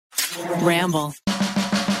Ramble.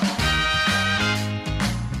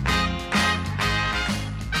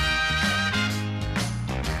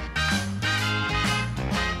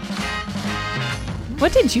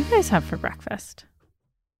 What did you guys have for breakfast?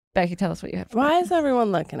 Becky, tell us what you had. Why is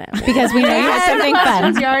everyone looking at me? Because we know you had something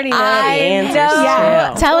fun. You already know the answers.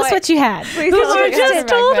 Yeah. too. Tell us what you had. You just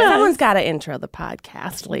told us. Someone's got to intro the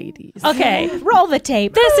podcast, ladies. Okay, Roll the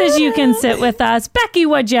tape. this is You Can Sit With Us. Becky,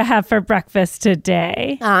 what'd you have for breakfast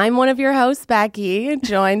today? I'm one of your hosts, Becky,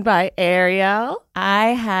 joined by Ariel, I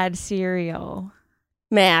had cereal.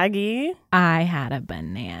 Maggie, I had a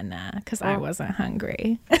banana because I wasn't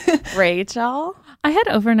hungry. Rachel. I had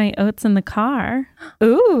overnight oats in the car.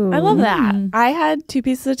 Ooh. I love that. I had 2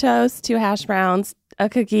 pieces of toast, 2 hash browns, a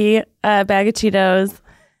cookie, a bag of Cheetos,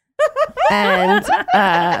 and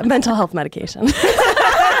mental health medication. That's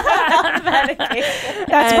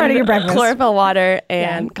part of your breakfast. Chlorophyll water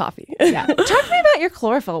and coffee. Talk to me about your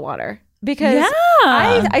chlorophyll water. Because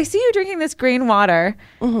I see you drinking this green water.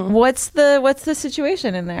 Mm-hmm. What's the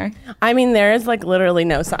situation in there? I mean, there is like literally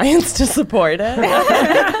no science to support it.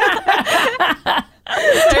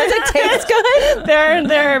 Does it taste good?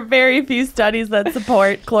 There are very few studies that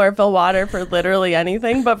support chlorophyll water for literally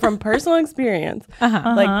anything, but from personal experience,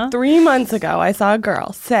 like 3 months ago, I saw a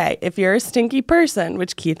girl say, if you're a stinky person,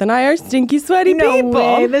 which Keith and I are stinky, sweaty people.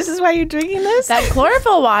 Way. This is why you're drinking this? That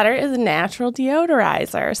chlorophyll water is a natural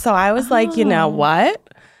deodorizer. So I was like, you know what?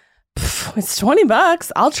 It's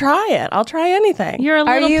 $20. I'll try it. I'll try anything. You're a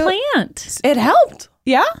little plant. It helped.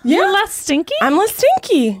 Yeah? You're less stinky? I'm less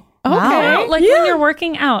stinky. Okay. Like when you're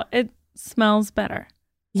working out, it smells better.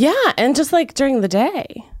 Yeah, and just like during the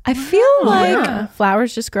day. I feel like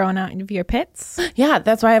flowers just growing out of your pits. Yeah,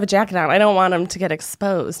 that's why I have a jacket on. I don't want them to get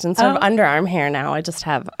exposed. Instead of underarm hair now, I just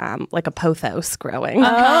have like a pothos growing.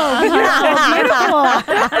 Oh, beautiful.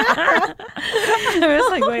 I was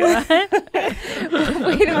like, wait, what?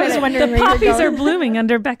 Wait a minute. I was wondering The poppies are blooming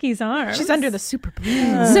under Becky's arm. She's under the super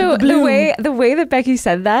blue. So the way that Becky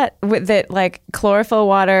said that like chlorophyll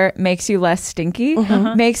water makes you less stinky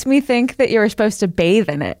makes me think that you're supposed to bathe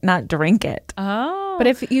in it, not drink it. Oh. But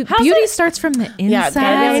if beauty starts from the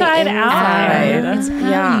inside out. It's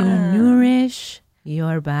how you nourish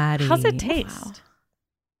your body. How's it taste?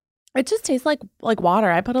 It just tastes like water.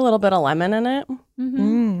 I put a little bit of lemon in it.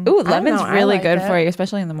 Mm-hmm. Ooh, lemon's really like good it. for you,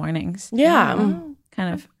 especially in the mornings. Yeah.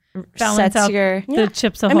 Kind of Balance sets out your the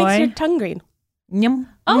Chips Ahoy. It makes your tongue green. Yum.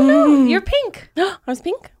 Oh, no, you're pink. I was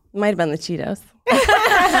pink. Might have been the Cheetos.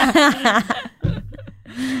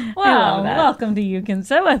 Well, welcome to You Can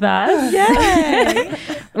Sit With Us. Yay!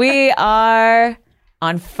 We are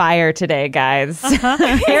on fire today, guys.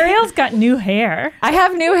 Ariel's got new hair. I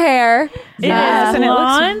have new hair. It is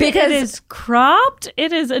blonde. Because it is cropped.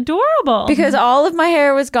 It is adorable. Because all of my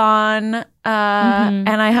hair was gone,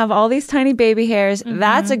 and I have all these tiny baby hairs.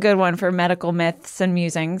 That's a good one for medical myths and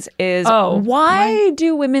musings. Is why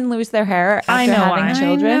do women lose their hair after having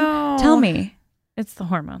children? Tell me. It's the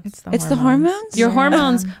hormones. It's the hormones? Your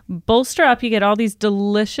hormones bolster up. You get all these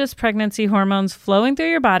delicious pregnancy hormones flowing through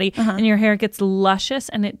your body, and your hair gets luscious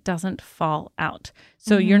and it doesn't fall out.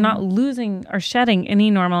 So you're not losing or shedding any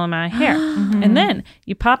normal amount of hair. And then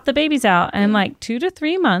you pop the babies out, and like 2 to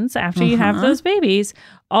 3 months after you have those babies,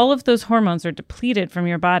 all of those hormones are depleted from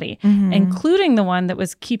your body, including the one that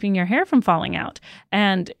was keeping your hair from falling out.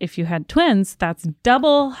 And if you had twins, that's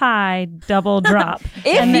double high, double drop.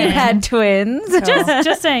 If you had twins.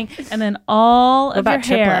 Just saying. And then all of your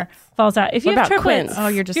hair triplets? falls out. If you have triplets,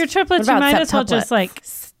 your triplets, you might as well just like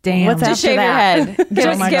Damn. What's Just shave your head.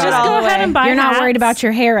 Just give it all go away. ahead and buy You're not hats. worried about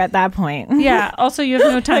your hair at that point. Yeah. Also, you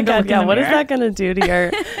have no time to look in the what is mirror. that going to do to your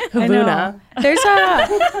Havuna? There's a...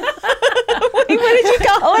 Wait, what did you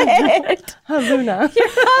call it? Havuna. What's a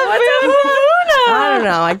Havuna? I don't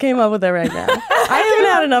know. I came up with it right now. I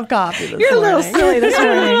haven't had enough coffee this You're a little morning. silly this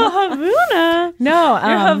Your morning. little Havuna. No,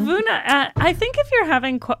 Your Havuna. I think if you're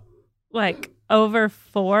having like over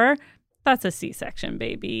 4, that's a C-section,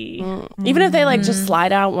 baby. Even if they like just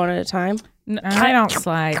slide out one at a time. I don't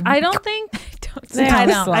slide. I don't think. I don't I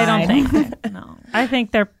don't slide. think. No. I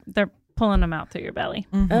think they're pulling them out through your belly.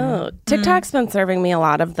 Oh, TikTok's been serving me a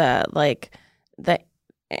lot of the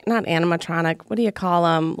not animatronic. What do you call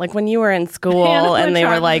them? Like when you were in school and they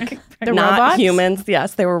were like The not robots? humans.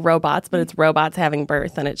 Yes, they were robots, but it's robots having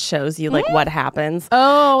birth, and it shows you like what happens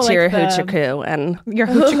Oh, to your like hoochie coo and your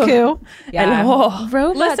hoochie coo. and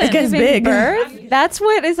Robots it gets giving big. birth? That's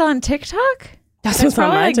what is on TikTok? That's what's on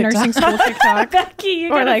probably my like TikTok. nursing school TikTok. Becky, you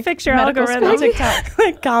Or, gotta like, fix your medical algorithm. school TikTok.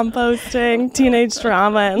 Like composting, teenage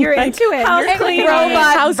drama, and You're like into it. house You're cleaning.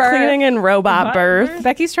 Robot house birth. cleaning and robot birth.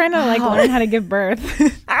 Becky's trying to like learn how to give birth.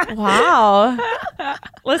 Wow.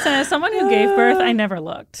 Listen, as someone who gave birth, I never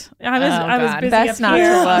looked. I was God. busy Best up not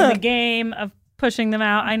here to on look. the game of pushing them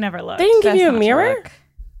out. I never looked. They didn't give Best you a not to mirror? look.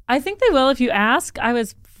 I think they will if you ask. I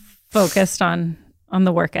was focused on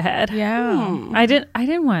the work ahead. Yeah. I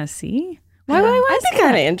didn't want to see. Why would I want I'd to be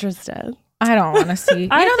kind of interested. I don't want to see.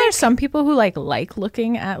 I You know, there's some people who like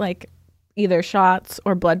looking at like either shots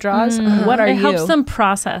or blood draws. What are It you? helps them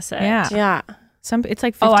process it. Yeah. Yeah. Some it's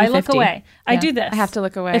like 50-50. Oh, I look away. I Yeah. do this. I have to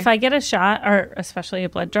look away. If I get a shot, or especially a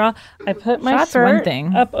blood draw, I put my Shot's shirt one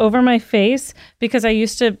thing. up over my face because I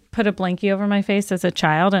used to put a blankie over my face as a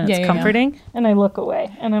child, and it's Yeah. comforting. And I look away,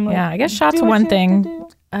 and I'm like, Yeah, I guess shots do what one you have to thing. do.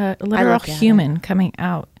 A literal look at human coming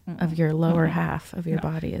out of your lower half of your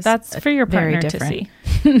body is That's for your very partner to different.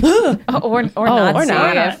 see. or not or see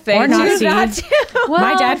not. if they Or not choose see. not to.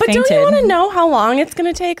 My dad But fainted. don't you want to know how long it's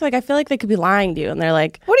going to take? Like, I feel like they could be lying to you, and they're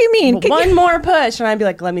like, What do you mean? "Well, one more push," and I'd be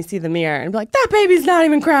like, "Let me see the mirror," and be like, "That baby's not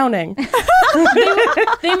even crowning."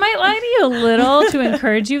 They might lie to you a little to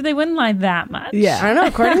encourage you. They wouldn't lie that much. I don't know.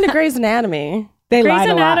 According to Grey's Anatomy, They Grey's lied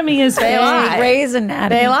a lot. Anatomy is They lie. Grey's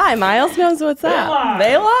Anatomy. they lie. Miles knows what's up.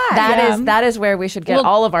 They lie. That is where we should get Well,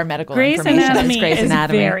 all of our medical Grey's information. Anatomy is Grey's is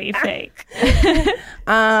Anatomy. very fake.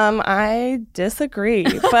 I disagree,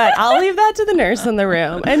 but I'll leave that to the nurse in the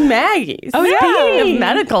room and Maggie. Oh, yeah. Speaking of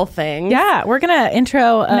medical things, Yeah, we're gonna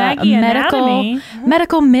intro Maggie Anatomy.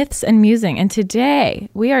 medical myths and musing, and today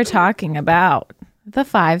we are talking about the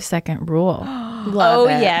 5-second rule. love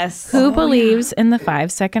it. yes. Who believes in the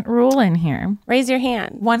 5-second rule in here? Raise your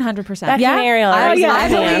hand. 100%. Becky and Ariel, I, raise your I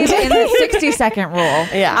hand. believe in the 60-second rule.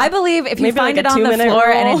 Yeah. I believe if you Maybe find like it a on the 2-minute floor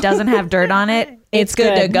rule. and it doesn't have dirt on it, it's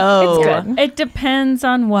good to good. go. It's good. It depends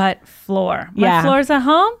on what floor. My Yeah. floor's at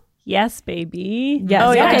home? Yes, baby. Yes.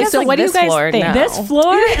 Oh, yeah, I Okay, guess so like what do you this guys floor, think? no. This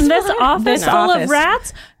floor and this office This full office. of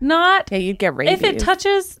rats, not. Yeah, you'd get rabies. If it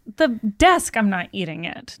touches the desk, I'm not eating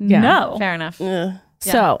it. Yeah. No. Fair enough. Ugh.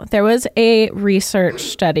 So there was a research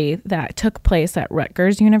study that took place at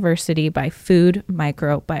Rutgers University by food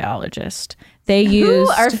microbiologists. They Who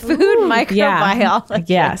used are food microbiologists?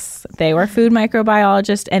 Yes, they were food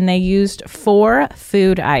microbiologists, and they used 4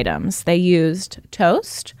 food items. They used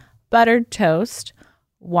toast, buttered toast,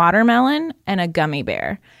 watermelon, and a gummy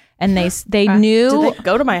bear. And they knew Did they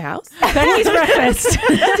go to my house? Becky's breakfast.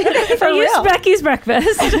 For I used real. Becky's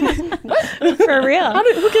breakfast. For real.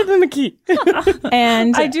 Who gave them a key?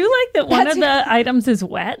 and I do like that one of the items is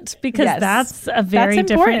wet because Yes. that's a very That's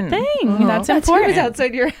different important. thing. That's Who important. was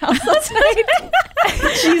outside your house last night?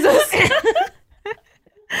 Jesus.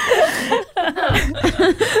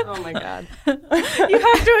 Oh my god. You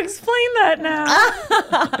have to explain that now.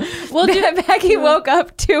 Well, Becky woke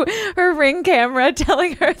up to her Ring camera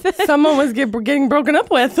telling her that Someone was getting broken up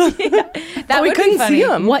with. that we would couldn't be funny. see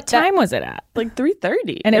him. what time was it at? Like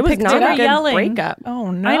 3:30, And it was picked not it a up. good Yelling. breakup.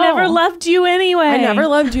 Oh no! I never loved you anyway. I never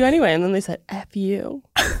loved you anyway. And then they said F you.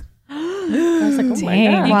 I was like, oh my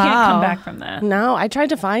Dang. god. You can't come Wow. back from that. No, I tried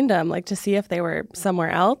to find them, like to see if they were somewhere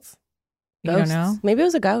else. You don't Ghosts. know. Maybe it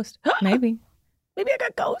was a ghost. Maybe. Maybe I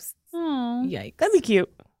got ghosts. Oh. Yikes! That'd be cute.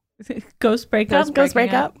 Ghost breakup. Ghost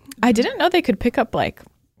breakup. I didn't know they could pick up like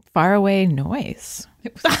far away noise.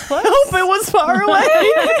 I hope it was far away.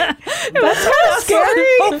 That's kind of scary.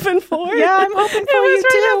 I'm hoping for. I'm hoping for you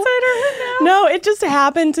too. No, it just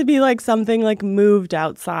happened to be like something like moved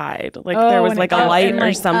outside. Like Oh, there was and like it a got- light and, or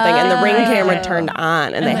like, something, and the Ring camera oh. turned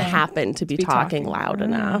on, and they happened to be talking loud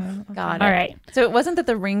enough. Got it. All right. So it wasn't that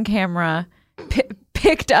the Ring camera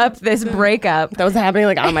picked up this breaking That was happening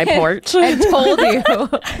like on my porch. and told you.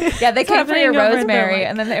 Yeah, they came for your happening over rosemary, the,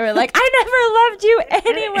 and then they were like, "I never loved you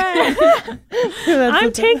anyway."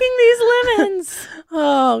 I'm taking these lemons.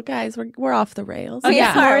 Oh, guys, we're off the rails. We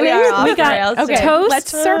Yeah. are. We are off We the got rails okay. today. toast,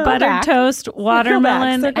 Let's circle buttered back. toast,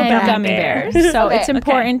 watermelon, circle and back. gummy bears. So Okay, it's okay.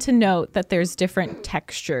 important to note that there's different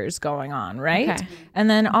textures going on, right? Okay. And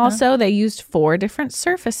then also they used 4 different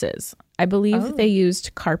surfaces. I believe they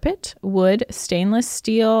used carpet, wood, stainless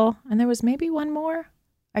steel, and there was maybe one more.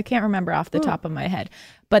 I can't remember off the top of my head.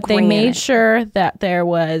 But they made Granite. sure that there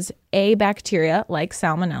was a bacteria like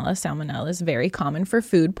salmonella. Salmonella is very common for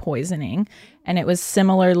food poisoning, and it was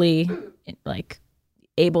similarly like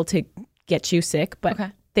able to get you sick, but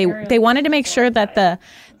Okay. they wanted to make sure that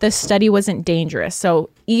the study wasn't dangerous. So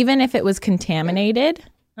even if it was contaminated,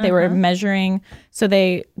 they were measuring. So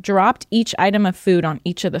they dropped each item of food on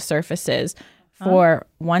each of the surfaces for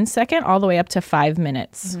 1 second all the way up to 5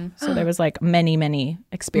 minutes. So there was like many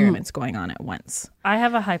experiments going on at once. I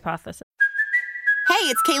have a hypothesis. Hey,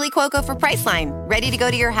 it's Kaylee Cuoco for Priceline. Ready to go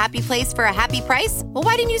to your happy place for a happy price? Well,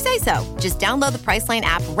 why didn't you say so? Just download the Priceline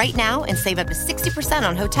app right now and save up to 60%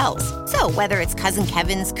 on hotels. So whether it's Cousin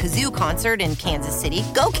Kevin's Kazoo Concert in Kansas City,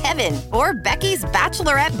 go Kevin, or Becky's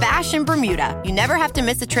Bachelorette Bash in Bermuda, you never have to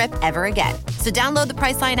miss a trip ever again. So download the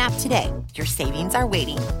Priceline app today. Your savings are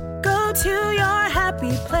waiting. Go to your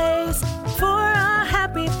happy place for a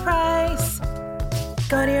happy price.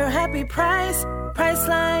 Go to your happy price,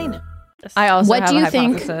 Priceline. I also have a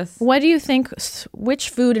hypothesis. What do you think? Which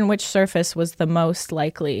food and which surface was the most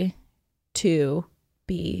likely to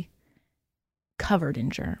be covered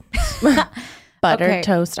in germs? Buttered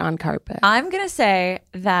toast on carpet. I'm going to say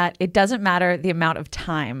that it doesn't matter the amount of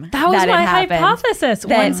time that was my hypothesis.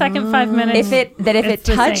 1 second, 5 minutes. If it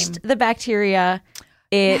touched the bacteria,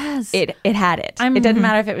 it had it. It doesn't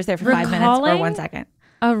matter if it was there for 5 minutes or 1 second.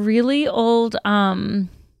 A really old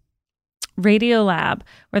Radio Lab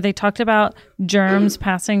where they talked about germs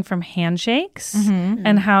passing from handshakes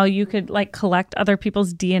and how you could like collect other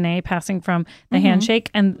people's DNA passing from the handshake.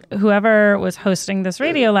 And whoever was hosting this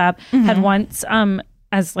Radio Lab had once,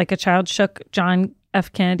 as like a child, shook John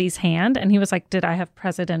F. Kennedy's hand, and he was like, "Did I have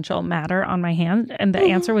presidential matter on my hand?" And the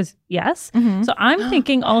answer was yes. So I'm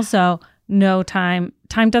thinking also no time.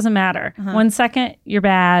 Time doesn't matter. 1 second, you're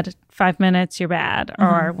bad. 5 minutes, you're bad.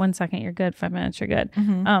 Or 1 second, you're good. 5 minutes, you're good.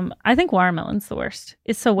 I think watermelon's the worst.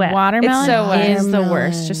 It's so wet. Watermelon is the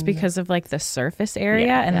worst just because of like the surface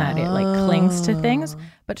area and that it like clings to things.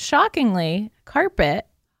 But shockingly, carpet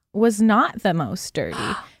was not the most dirty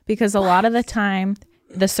because a lot of the time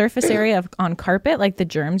the surface area on carpet, like the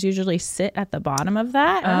germs usually sit at the bottom of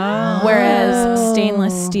that. Whereas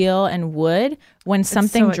stainless steel and wood, when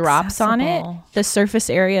something drops on it, the surface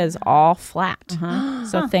area is all flat.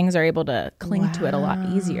 So things are able to cling to it a lot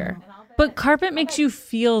easier. But carpet makes you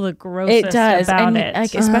feel the grossest about it.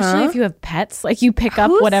 Like, especially if you have pets, like you pick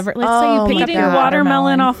up whatever. Let's say you pick up eating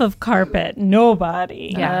watermelon off of carpet.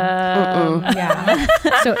 Nobody. Yeah.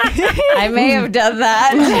 So I may have done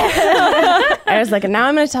that. I was like, now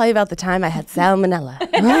I'm going to tell you about the time I had salmonella.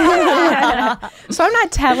 So I'm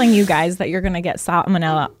not telling you guys that you're going to get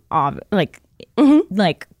salmonella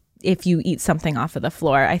like if you eat something off of the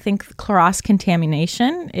floor. I think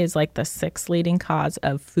cross-contamination is like the 6th leading cause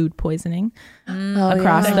of food poisoning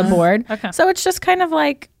across the board. Okay. So it's just kind of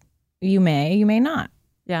like you may not.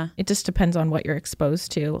 Yeah. It just depends on what you're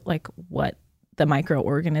exposed to, like what the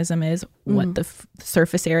microorganism is, what the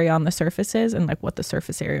surface area on the surface is, and like what the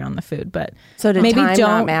surface area on the food. But so did time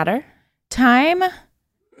not matter? Time,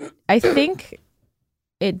 I think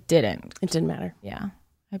it didn't. It didn't matter. Yeah.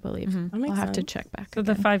 I believe. I'll have to check back. So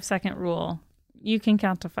again. The 5 second rule, you can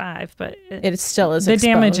count to 5, but it still is the exposed.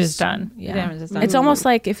 Damage is done. Yeah. The damage is done. It's almost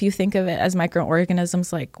like if you think of it as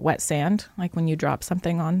microorganisms like wet sand, like when you drop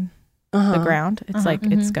something on the ground, it's like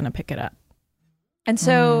it's going to pick it up. And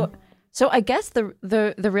so I guess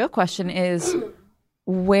the real question is,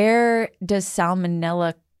 where does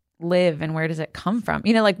salmonella live and where does it come from?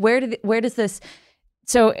 You know, like where does this...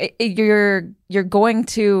 So you're going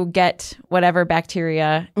to get whatever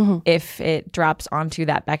bacteria if it drops onto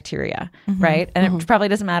that bacteria, right? And it probably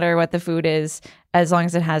doesn't matter what the food is as long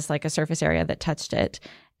as it has like a surface area that touched it.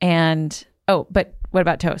 And but what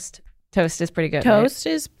about toast? Toast is pretty good. Toast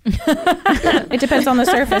is it depends on the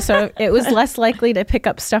surface. So it was less likely to pick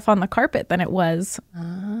up stuff on the carpet than it was.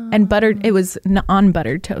 And buttered, it was on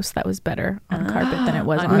buttered toast that was better on carpet than it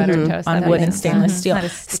was on buttered toast, on wood and stainless steel.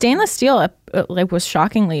 Stainless steel like was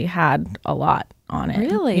shockingly had a lot on it.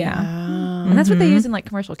 Really? Yeah. And that's what they use in like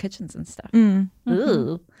commercial kitchens and stuff.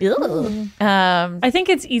 I think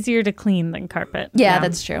it's easier to clean than carpet. Yeah,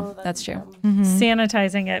 that's true. That's true.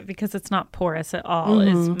 Sanitizing it because it's not porous at all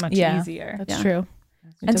is much easier. That's true.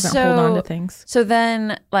 It doesn't hold on to things. So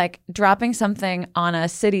then like dropping something on a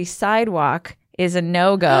city sidewalk is a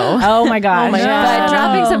no-go. Oh my gosh. But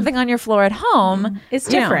dropping something on your floor at home is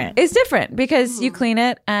different. It's different because you clean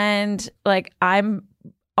it, and like I'm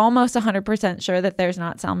almost 100% sure that there's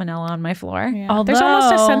not salmonella on my floor. Yeah. There's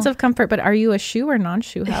almost a sense of comfort, but are you a shoe or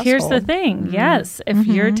non-shoe household? Here's the thing. Yes. If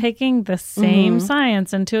you're taking the same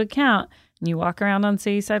science into account, and you walk around on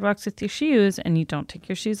city sidewalks with your shoes and you don't take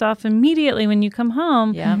your shoes off immediately when you come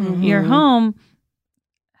home, your home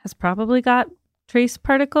has probably got trace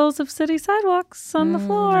particles of city sidewalks on the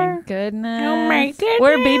floor. My goodness. Oh my goodness.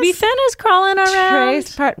 Where baby Finn is crawling around.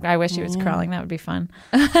 I wish he was crawling. That would be fun.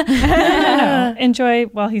 No. Enjoy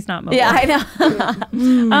while he's not mobile. Yeah, I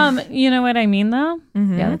know. You know what I mean, though?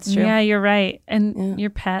 Yeah, that's true. Yeah, you're right. And your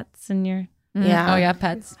pets and your... Yeah. Oh, yeah,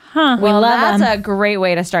 pets. Huh. Well, that's a great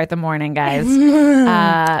way to start the morning, guys.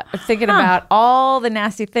 Thinking about all the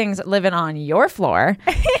nasty things living on your floor.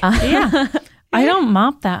 I don't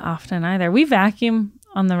mop that often either. We vacuum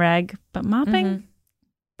on the reg, but mopping,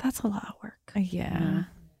 that's a lot of work. Yeah.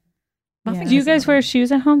 Do you guys wear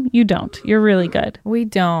shoes at home? You don't. You're really good. We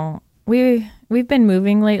don't. We've been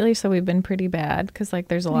moving lately, so we've been pretty bad because like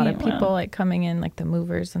there's a lot of people like coming in, like the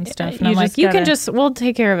movers and stuff. And I'm like, we'll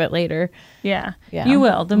take care of it later. Yeah. You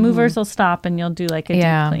will. The movers will stop and you'll do like a deep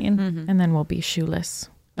clean. And then we'll be shoeless.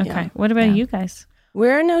 Okay. What about you guys?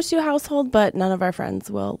 We're a no-shoe household, but none of our friends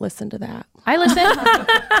will listen to that. I listen.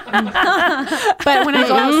 But when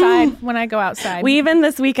I go outside. We even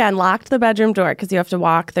this weekend locked the bedroom door because you have to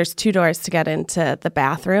walk. There's 2 doors to get into the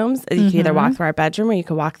bathrooms. You can either walk through our bedroom or you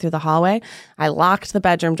can walk through the hallway. I locked the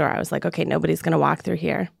bedroom door. I was like, okay, nobody's going to walk through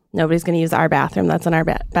here. Nobody's going to use our bathroom. That's in our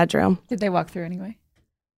bedroom. Did they walk through anyway?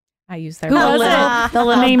 I use their the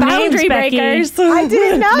little name boundary names, breakers. I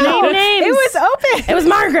didn't know. Name names. It was open. It was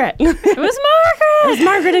Margaret. It was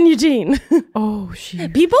Margaret and Eugene. Oh,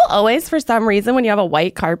 shit. People always, for some reason, when you have a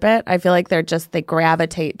white carpet, I feel like they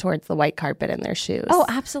gravitate towards the white carpet in their shoes. Oh,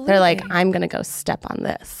 absolutely. They're like, I'm going to go step on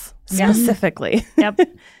this specifically. Yep.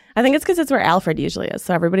 I think it's because it's where Alfred usually is.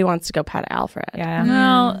 So everybody wants to go pet Alfred. Yeah.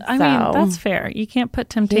 Well, I mean, that's fair. You can't put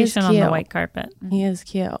temptation on the white carpet. He is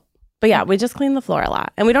cute. But yeah, we just clean the floor a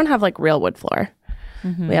lot. And we don't have like real wood floor.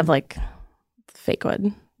 We have like fake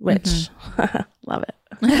wood, which love it.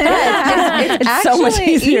 It's so much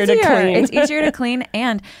easier to clean. It's easier to clean.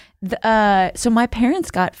 And so my parents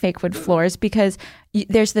got fake wood floors because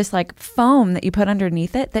there's this like foam that you put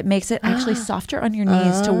underneath it that makes it actually softer on your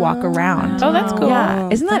knees to walk around. Oh, that's cool. Yeah.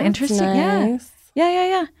 Isn't that interesting? Nice.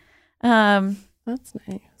 Yeah. That's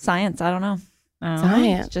nice. Science. I don't know.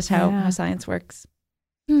 Science. It's just how science works.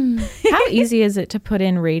 How easy is it to put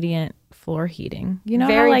in radiant floor heating? You know,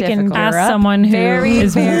 Very how, like difficult. in Europe, Ask someone who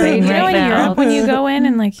is moving you know, right in now. Europe when you go in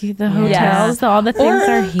and like the hotels, all the things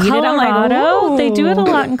are heated. Colorado, I'm like, they do it a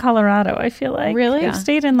lot in Colorado. I feel like Really? I've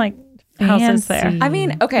stayed in like houses there. Fancy. I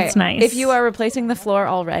mean, okay, It's nice. if you are replacing the floor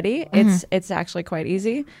already, it's actually quite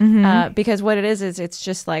easy because what it is it's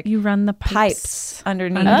just like You run the pipes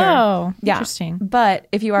underneath. Oh, Yeah. interesting. But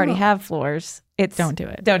if you already have floors, Don't do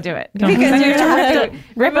it. Don't do it Don't. because you have to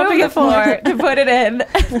Rip up remove your the floor to put it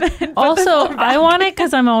in. Also, I want it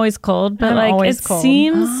because I'm always cold, but I'm like always it cold.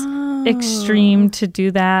 seems extreme to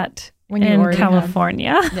do that When you in already have-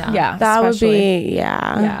 California. Yeah, That would especially. be,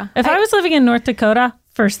 Yeah. If I was living in North Dakota,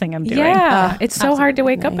 first thing I'm doing. Yeah, it's so hard to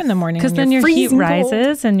wake up in the morning Because when then you're your heat freezing cold.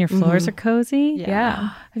 rises and your floors are cozy. Yeah.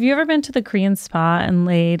 Have you ever been to the Korean spa and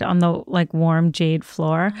laid on the like warm jade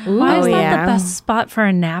floor? Why is Oh, that yeah. the best spot for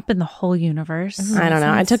a nap in the whole universe? I don't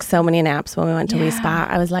know. I took so many naps when we went to Wee Spa.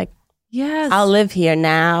 I was like, Yes. I'll live here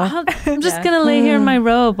now. I'm just going to lay here in my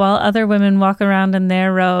robe while other women walk around in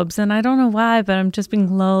their robes. And I don't know why, but I'm just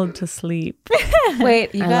being lulled to sleep.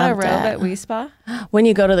 Wait, you I got a loved robe it. at Wee Spa? When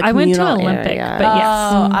you go to the I went to communal Olympic, area. but yes.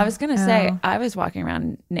 Oh, I was gonna say I was walking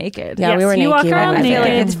around naked. Yeah, Yes, we were you naked. walk around I feel like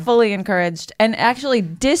naked. it's fully encouraged and actually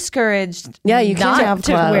discouraged. Yeah, you can't not have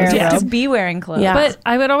to clothes. wear Yes. to be wearing clothes. Yeah. But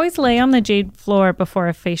I would always lay on the jade floor before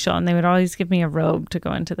a facial, and they would always give me a robe to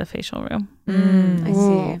go into the facial room. I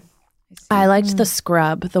see. I liked the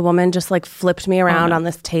scrub. The woman just like flipped me around on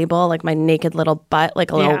this table, like my naked little butt,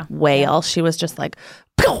 like a little whale. She was just like,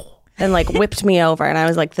 "Pew!" and like whipped me over. And I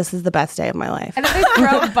was like, this is the best day of my life. And then they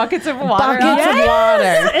throw buckets of water. Buckets of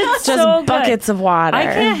water. It's Just so good. buckets of water. I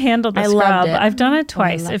can't handle the I scrub. loved it. I've done it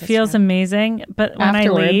twice. It feels amazing, but when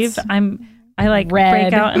Afterwards. I leave, I like Red.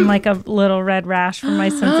 break out in like a little red rash from my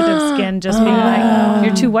sensitive skin, just being like,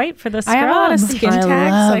 "You're too white for this I scrub." have a lot of skin I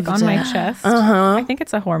tags like loved on my it. chest. Uh-huh. I think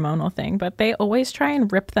it's a hormonal thing, but they always try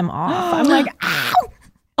and rip them off. I'm like, ow!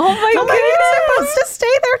 Oh my I'm like, it's supposed to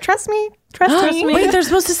stay there. Trust me. Trust me. Wait, they're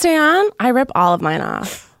supposed to stay on? I rip all of mine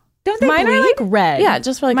off. Don't they Mine are bleed? like red. Yeah,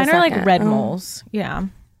 just for like Mine a are second. like red Oh. moles. Yeah.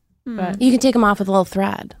 But You can take them off with a little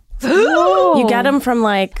thread. You get them from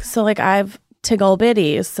like, so like I've tiggle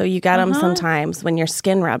bitties. So you get them sometimes when your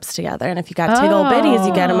skin rubs together. And if you got tiggle bitties,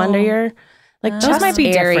 you get them under your like those chest might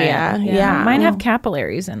be area. different. Yeah. Mine have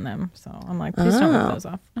capillaries in them. So I'm like, please don't rip those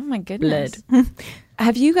off. Oh my goodness. Do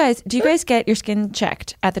you guys get your skin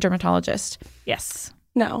checked at the dermatologist? Yes,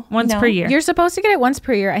 No. once per year. You're supposed to get it once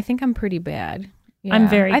per year. I think I'm pretty bad. Yeah. I'm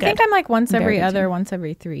very I think good. I'm like once every good other, once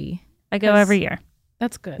every 3. I go every year.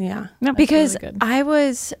 That's good. Yeah. No, Because really good. I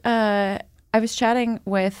was chatting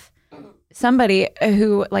with somebody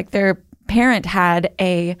who like their parent had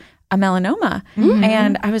a melanoma,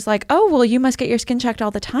 and I was like, "Oh, well, you must get your skin checked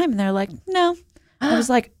all the time," and they're like, "No." I was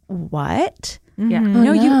like, "What? Yeah.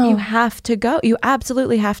 No, you have to go. You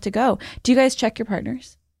absolutely have to go. Do you guys check your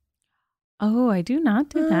partners? Oh, I do not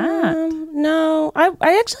do that. No, I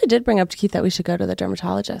actually did bring up to Keith that we should go to the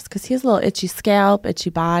dermatologist because he has a little itchy scalp, itchy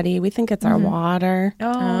body. We think it's our water.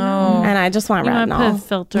 Oh. And I just want You want to put a retinol.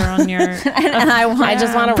 filter on your... I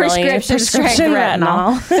just want a prescription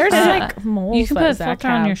retinol. There's like moles you can put a that Zach filter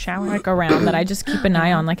on your have, shower. like around that I just keep an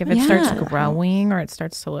eye on. Like if it starts growing or it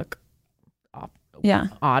starts to look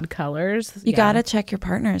odd colors. You got to check your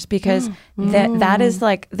partners because that is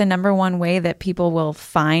like the number one way that people will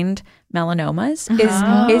find melanomas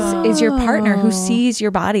is your partner who sees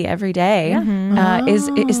your body every day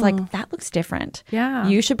is like, that looks different. Yeah.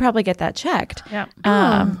 You should probably get that checked. Yeah.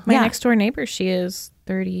 My next door neighbor, she is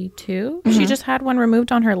 32. She just had one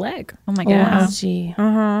removed on her leg. Oh my gosh. Gee.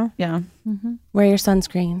 Yeah. Wear your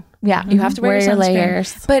sunscreen. Yeah. You have to wear your sunscreen.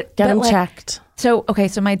 layers. But Get them like, checked. So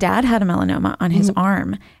my dad had a melanoma on his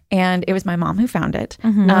arm, and it was my mom who found it.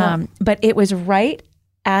 But it was right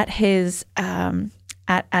at his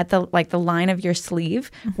at the like the line of your sleeve,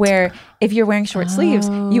 where if you're wearing short sleeves,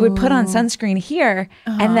 you would put on sunscreen here,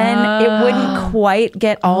 and then it wouldn't quite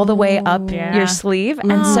get all the way up your sleeve,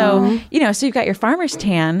 and so so you've got your farmer's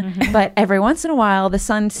tan, but every once in a while the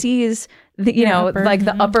sun sees the upper. Like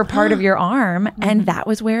the upper part of your arm, and that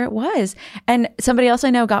was where it was. And somebody else I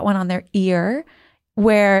know got one on their ear,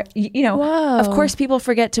 where of course people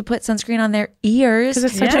forget to put sunscreen on their ears. Because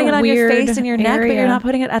it's such putting a it on your weird face and your neck, but area. you're not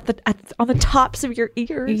putting it on the tops of your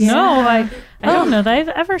ears. No, I don't know that I've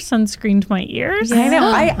ever sunscreened my ears. I know.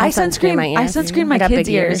 I sunscreen my ears. sunscreen my I got kids'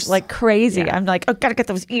 big ears ears. like crazy. I'm like, oh, gotta get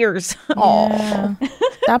those ears. Oh,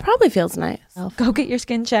 that probably feels nice. Go get your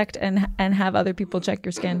skin checked and have other people check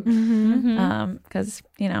your skin, because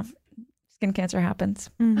skin cancer happens.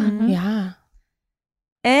 Yeah.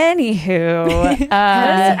 Anywho, This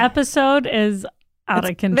episode is out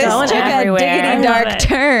of control. this took everywhere. a diggity I love dark it.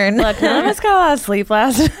 turn. Look, none of us got a lot of sleep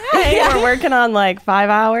last night. We're working on like 5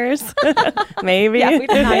 hours. Maybe. Yeah, we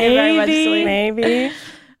did not get very much sleep. Maybe.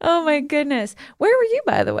 Oh my goodness. Where were you,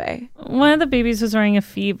 by the way? One of the babies was wearing a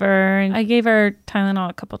fever, and I gave her Tylenol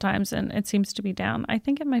a couple times, and it seems to be down. I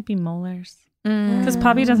think it might be molars because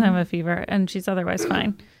Poppy doesn't have a fever, and she's otherwise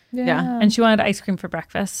fine. Yeah. And she wanted ice cream for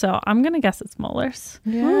breakfast, so I'm gonna guess it's molars.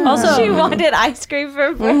 Also, She wanted ice cream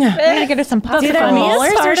for breakfast. I get her some It's either funniest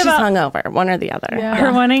molars part or she's about- hungover. One or the other.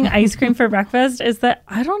 her wanting ice cream for breakfast is that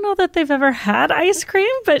I don't know that they've ever had ice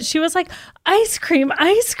cream, but she was like, ice cream.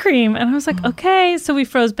 And I was like, okay. So we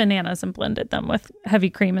froze bananas and blended them with heavy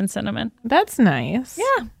cream and cinnamon. That's nice.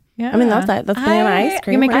 Yeah. I mean, that's banana ice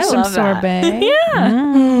cream. You make her I some love that. sorbet.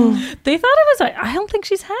 Yeah. They thought it was, I don't think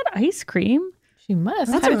she's had ice cream. She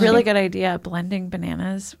must. That's a really good idea. Blending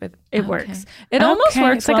bananas with It okay. works. It almost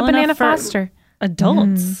works It's like well a banana enough for Foster.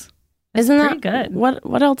 adults. Isn't pretty that good.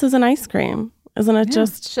 What else is an ice cream? Isn't it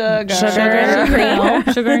just Sugar. and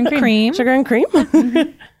cream? Sugar and cream. Sugar and cream?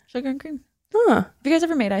 Sugar and cream. Huh. Have you guys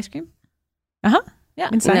ever made ice cream?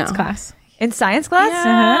 In science No. class. In science class?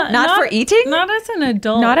 Yeah, Not for eating? Not as an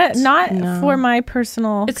adult. Not No. for my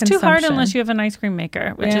personal It's too hard consumption. unless you have an ice cream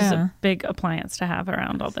maker, which is Yeah. a big appliance to have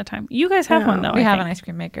around all the time. You guys have one though. We I have think. an ice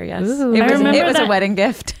cream maker, yes. Ooh. It I was, remember it was a that- wedding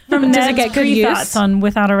gift. From Does it Ned's get good use? thoughts on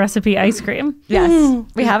without a recipe ice cream. Yes.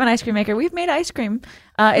 We have an ice cream maker. We've made ice cream.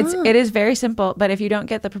 It is very simple, but if you don't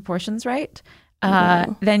get the proportions right,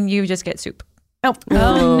 then you just get soup. Oh,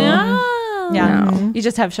 no. Yeah. You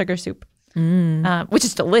just have sugar soup. Which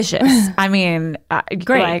is delicious. I mean,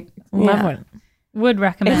 Great. Like, love one. Would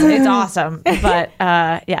recommend. it's awesome, but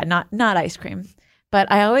not ice cream. But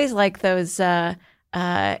I always like those.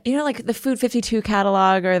 Like the Food 52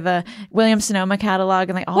 catalog or the Williams Sonoma catalog,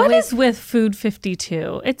 and they always. What is with Food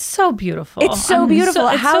 52? It's so beautiful. It's so beautiful.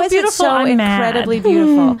 How is it so I'm mad. incredibly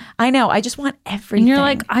beautiful? I know. I just want everything. And you're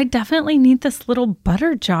like, I definitely need this little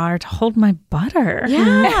butter jar to hold my butter.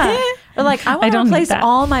 yeah. Or like, I want to don't need replace that.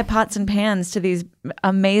 all my pots and pans to these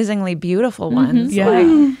amazingly beautiful ones. Yeah.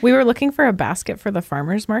 Like, We were looking for a basket for the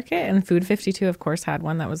farmer's market, and Food 52, of course, had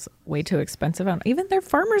one that was way too expensive. And even their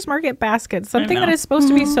farmer's market basket, something that is supposed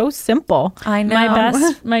to be so simple. I know.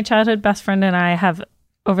 My childhood best friend and I have,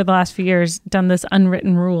 over the last few years, done this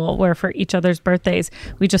unwritten rule where for each other's birthdays,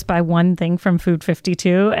 we just buy one thing from Food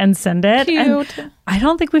 52 and send it. And Cute. I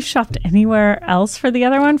don't think we've shopped anywhere else for the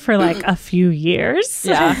other one for like a few years.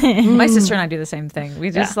 Yeah. My sister and I do the same thing.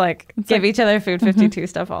 We just give each other Food 52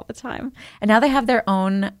 stuff all the time. And now they have their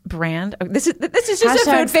own brand. Oh, this is just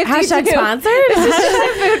a Food 52. Hashtag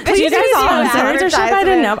sponsored? Please You guys sponsorship? I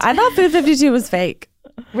didn't know. I thought Food 52 was fake.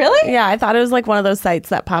 Really? Yeah, I thought it was like one of those sites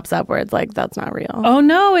that pops up where it's like, that's not real. Oh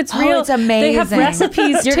no, it's real. It's amazing. They have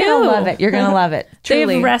recipes You're too. gonna love it. You're gonna love it. They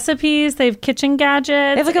Truly. have recipes. They have kitchen gadgets.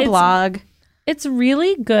 They have like a blog. It's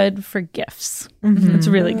really good for gifts. It's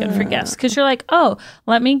really good for gifts because you're like, oh,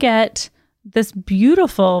 let me get this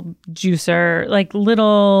beautiful juicer, like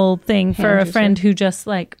little thing for a friend who just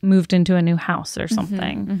like moved into a new house or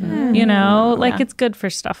something. You know, like it's good for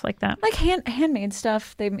stuff like that. Like handmade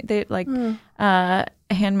stuff. They like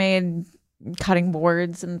handmade cutting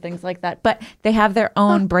boards and things like that. But they have their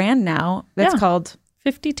own brand now that's called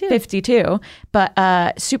 52.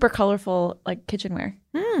 But super colorful like kitchenware.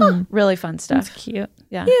 Really fun stuff. That's cute.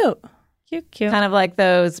 Yeah. Cute. Kind of like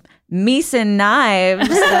those Meeson knives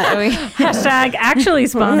that we Hashtag actually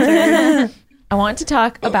sponsored. I want to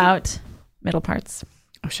talk about middle parts.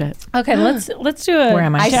 Oh shit. Okay, let's do a Where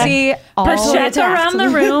am I? I see all check around the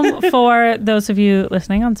room for those of you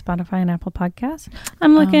listening on Spotify and Apple Podcasts.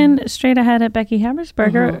 I'm looking straight ahead at Becky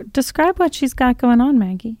Habersberger. Describe what she's got going on,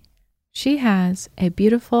 Maggie. She has a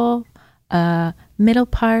beautiful middle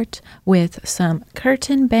part with some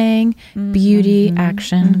curtain bang beauty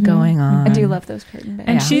action going on. I do love those curtain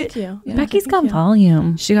bangs. And Becky's got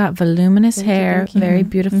volume. She got voluminous hair, very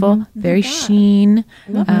beautiful, very sheen.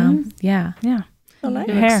 Yeah. So nice.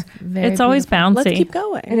 Your hair. It's always bouncy. Let's keep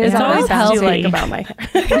going. It's always healthy. About my hair.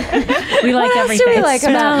 We like everything. What else do we like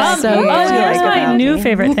about so Becky? good. Here's my new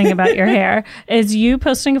favorite thing about your hair is you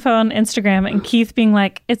posting a photo on Instagram and Keith being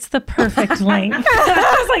like, it's the perfect length.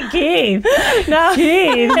 I was like, Keith. No,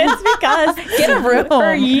 Keith. it's because Get a room.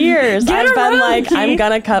 for years Get I've a been room, like, Keith. I'm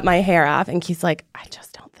gonna cut my hair off, and Keith's like, I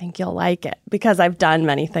just don't think you'll like it, because I've done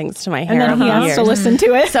many things to my hair And then over he the has years. to listen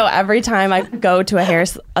to it. So every time I go to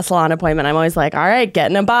a salon appointment, I'm always like, all right,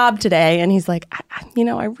 getting a bob today. And he's like, I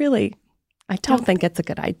don't think it's a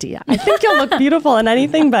good idea. I think you'll look beautiful in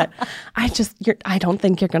anything, but I don't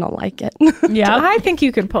think you're going to like it. Yeah. I think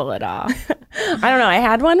you could pull it off. I don't know. I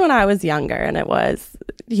had one when I was younger, and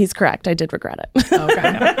he's correct. I did regret it.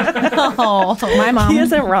 My mom, He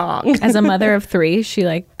isn't wrong. as a mother of 3, she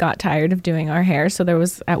like got tired of doing our hair. So there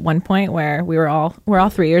was at one point where we're all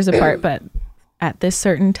 3 years apart, but at this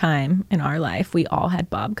certain time in our life, we all had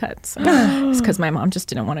bob cuts. It's because my mom just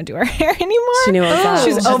didn't want to do our hair anymore. She knew it was up.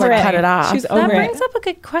 She's She's over like, it. cut it off. She's That over brings it. up a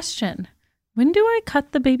good question. When do I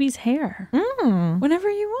cut the baby's hair? Whenever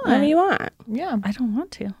you want. Whatever you want. Yeah. I don't want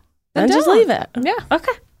to. Then just leave it. Yeah.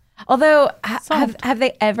 Okay. Although, have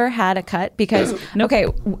they ever had a cut? Because okay,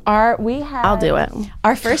 I'll do it.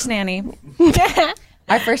 Our first nanny,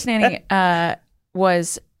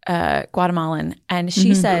 was Guatemalan, and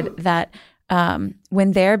she said that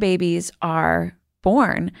when their babies are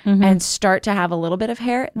born and start to have a little bit of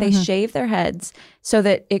hair, they shave their heads so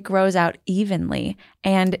that it grows out evenly.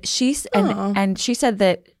 And she said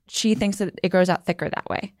that she thinks that it grows out thicker that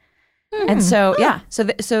way. And so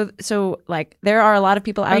so like there are a lot of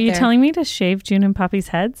people out there. Are you telling me to shave June and Poppy's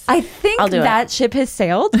heads? I think I'll do that ship has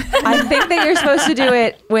sailed. I think that you're supposed to do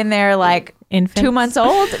it when they're like Infants. 2 months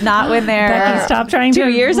old, not when they're Becky, stop trying 2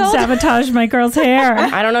 to years old. sabotage my girl's hair.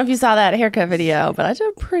 I don't know if you saw that haircut video, but I did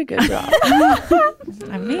a pretty good job.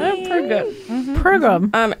 I mean, Pretty good.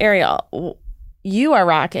 Program. Ariel, you are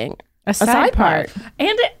rocking A side part.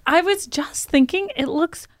 And I was just thinking, it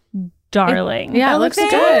looks darling. Yeah, it looks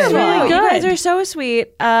thank good. you. Really You guys good. are so sweet.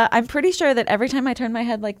 I'm pretty sure that every time I turn my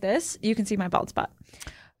head like this, you can see my bald spot.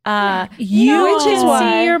 You which is can why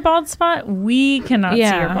see your bald spot. We cannot see your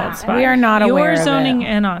Yeah. bald spot. We are not aware You're of zoning it.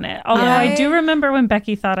 in on it. Although I do remember when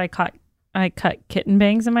Becky thought I cut kitten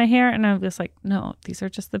bangs in my hair, and I was like, no, these are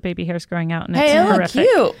just the baby hairs growing out, and it's Hey, it look horrific.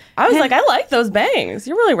 cute. I was like, I like those bangs.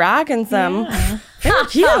 You're really rocking some. They're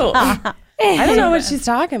cute. I don't know what she's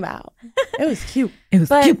talking about. It was cute.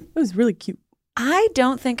 But It was really cute. I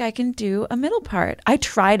don't think I can do a middle part. I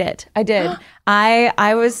tried it. I did. I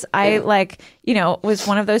was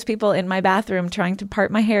one of those people in my bathroom trying to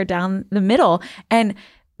part my hair down the middle, and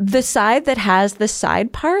the side that has the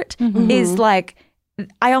side part is like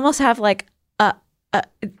I almost have like a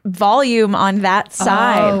volume on that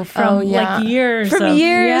side From like years from of,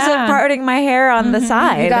 years yeah. of parting my hair on the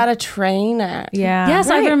side. You gotta train it. Yeah. Yes,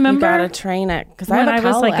 I You remember gotta train it because when I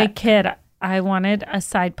was like a cowlick. kid, I wanted a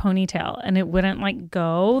side ponytail and it wouldn't like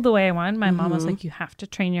go the way I wanted. My mom was like, you have to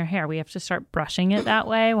train your hair. We have to start brushing it that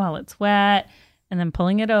way while it's wet and then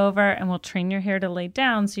pulling it over, and we'll train your hair to lay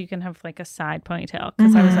down so you can have like a side ponytail.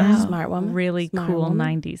 Because I was a Smart woman. really Smart cool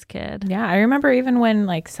woman. 90s kid. Yeah, I remember even when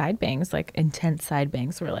like side bangs, like intense side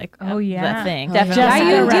bangs were like Oh, yeah. the thing. Definitely. Yeah, you Jessica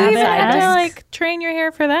do even Rabbit have to esque. like train your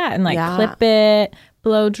hair for that and like Yeah. clip it,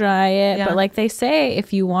 blow dry it. Yeah. But like they say,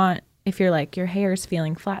 if you're like your hair is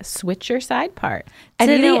feeling flat, switch your side part And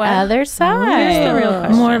to you know the what? other side. Here's the real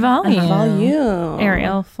question. More volume. Volume.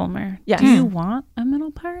 Ariel Fulmer, Yes. do you want a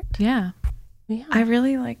middle part? Yeah. I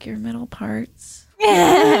really like your middle parts.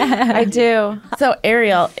 I do. So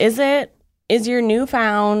Ariel, is your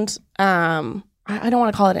newfound I don't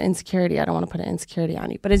want to call it an insecurity. I don't want to put an insecurity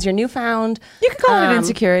on you, but is your newfound... You can call it an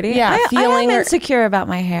insecurity. Yeah, I am insecure about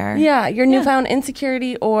my hair. Yeah, your newfound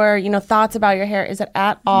insecurity or, thoughts about your hair, is it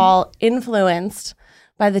at all influenced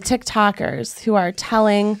by the TikTokers who are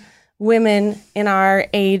telling women in our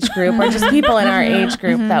age group or just people in our age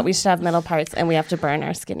group that we should have middle parts and we have to burn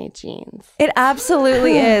our skinny jeans? It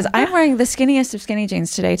absolutely is. I'm wearing the skinniest of skinny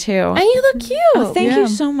jeans today too. And you look cute. Oh, thank you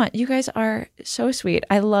so much. You guys are so sweet.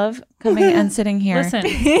 I love coming and sitting here. Listen,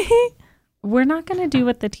 we're not going to do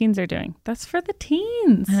what the teens are doing. That's for the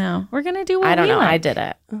teens. I know. We're going to do what I don't know. like. I did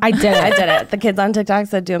it. I did it. The kids on TikTok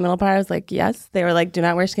said do a middle part. I was like, yes. They were like, do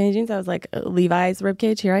not wear skinny jeans. I was like, Levi's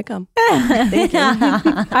ribcage, here I come. Thank you.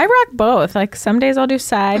 I rock both. Like some days I'll do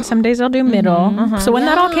side, some days I'll do middle. So when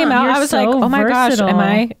that all came out, You're I was so like, oh my versatile. gosh, am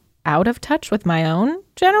I out of touch with my own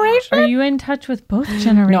generation? Are you in touch with both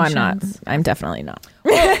generations? No, I'm not. I'm definitely not.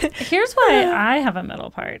 Here's why I have a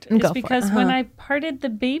middle part. It's Go for it. because when I parted the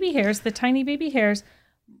baby hairs, the tiny baby hairs,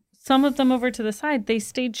 some of them over to the side, they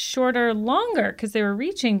stayed shorter longer because they were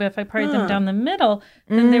reaching. But if I parted them down the middle,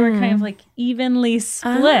 then they were kind of like evenly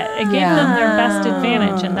split. It gave them their best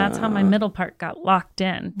advantage. And that's how my middle part got locked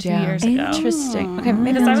in 2 years ago. Interesting. Okay,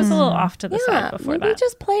 maybe Because I was a little off to the side before maybe that.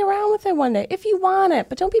 just play around with it one day if you want it,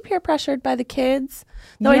 but don't be peer pressured by the kids.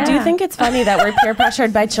 Though I do think it's funny that we're peer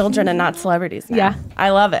pressured by children and not celebrities now. Yeah.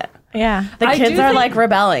 I love it. Yeah. The kids are like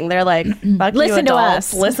rebelling. They're like, fuck you Listen to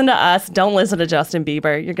adults. us. Listen to us. Don't listen to Justin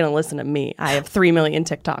Bieber. You're going to listen to me. I have 3 million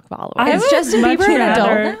TikTok followers. I Is would Justin much Bieber an adult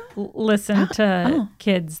rather listen to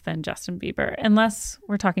kids than Justin Bieber, unless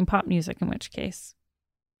we're talking pop music, in which case,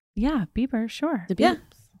 yeah, Bieber, sure. Yeah.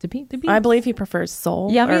 I believe he prefers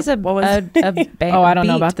soul. Yummy's or a what was band. Oh, I don't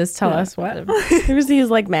know about this. Tell us what. he was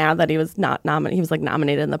like mad that he was not nominated. He was like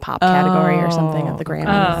nominated in the pop category or something at the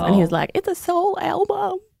Grammys, and he was like, "It's a soul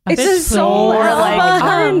album. It's a soul or like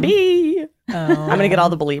album. R&B." I'm gonna get all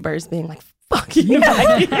the believers being like, "Fuck you." The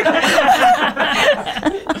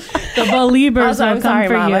Beliebers Also, will I'm come sorry,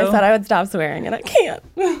 for Mom. you. I said I would stop swearing, and I can't.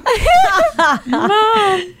 Mom,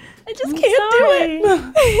 I just can't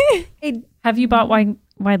do it. have you bought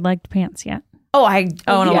wide-legged pants yet? Oh, I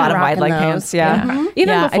own a lot of rocking wide leg those. pants. Yeah.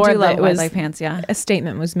 Even Yeah, before I do love it wide was leg pants. Yeah. a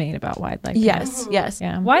statement was made about wide leg. Yes. Yes.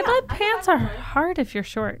 Yeah. Wide-leg pants are hard if you're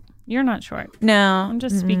short. You're not short. No. I'm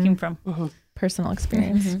just speaking from Personal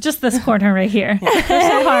experience. just this corner right here. They're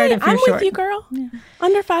so hard if you're I'm short. with you, girl.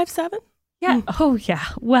 Under 5'7". Yeah. Oh, yeah.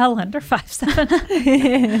 Well under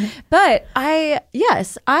 5'7". But I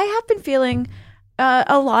have been feeling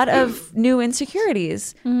a lot of new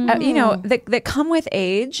insecurities, that come with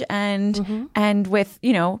age and with,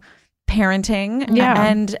 parenting.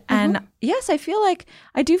 Yeah. And yes, I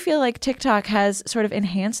do feel like TikTok has sort of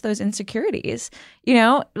enhanced those insecurities,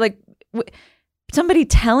 like somebody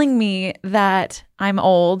telling me that I'm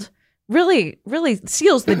old really, really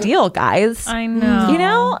seals the deal, guys. I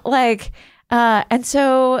know. And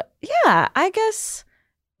so, yeah, I guess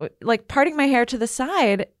like parting my hair to the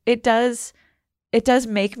side, it does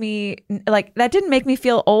make me like, that didn't make me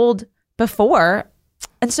feel old before.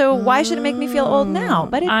 And so why should it make me feel old now?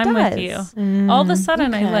 But I'm does. with you. All of a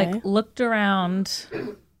sudden, I looked around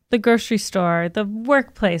the grocery store, the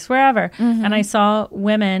workplace, wherever, and I saw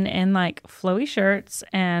women in like flowy shirts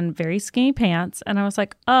and very skinny pants. And I was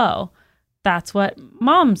like, oh, that's what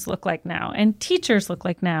moms look like now, and teachers look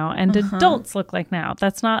like now, and adults look like now.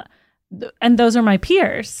 That's not, and those are my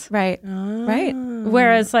peers. Right. Right.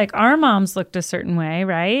 Whereas like our moms looked a certain way,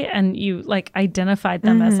 right? And you like identified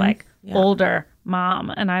them as like older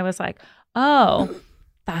mom. And I was like, oh,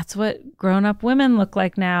 that's what grown-up women look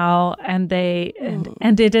like now. And they,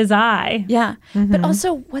 and it is I. Yeah. But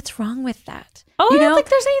also, what's wrong with that? Oh, I don't think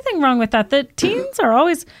there's anything wrong with that. The teens are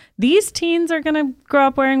always, these teens are going to grow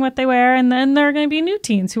up wearing what they wear, and then there are going to be new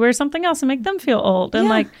teens who wear something else and make them feel old. And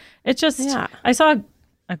like, it just, I saw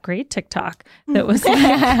a great TikTok that was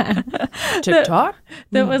like, TikTok?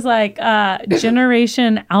 that was like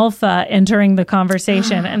Generation Alpha entering the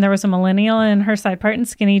conversation. And there was a millennial in her side part in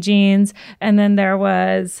skinny jeans. And then there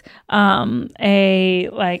was a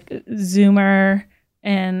like Zoomer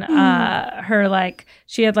in her, like,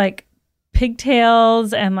 she had like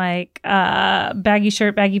pigtails and like baggy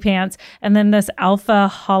shirt, baggy pants, and then this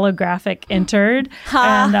alpha holographic entered,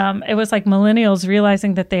 and it was like millennials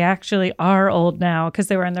realizing that they actually are old now because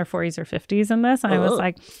they were in their 40s or 50s in this. And I was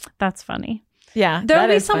like, that's funny. Yeah. There'll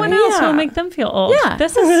be someone else who will make them feel old. Yeah.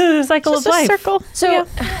 This is a cycle of life. Circle.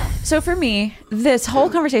 So for me, this whole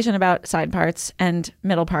conversation about side parts and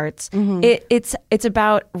middle parts, it's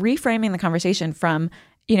about reframing the conversation from,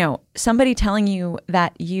 somebody telling you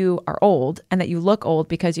that you are old and that you look old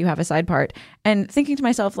because you have a side part, and thinking to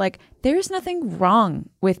myself, like, there's nothing wrong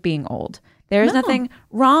with being old. There is nothing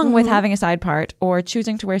wrong with having a side part or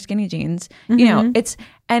choosing to wear skinny jeans. You know, it's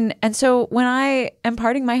and so when I am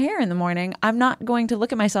parting my hair in the morning, I'm not going to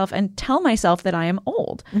look at myself and tell myself that I am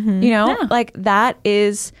old. You know, like that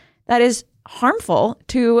is harmful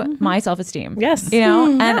to my self-esteem. Yes. You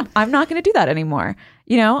know, and I'm not going to do that anymore.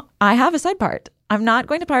 You know, I have a side part. I'm not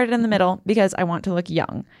going to part it in the middle because I want to look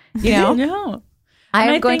young. You know, No. I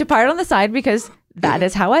am going to part it on the side because that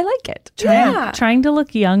is how I like it. Trying to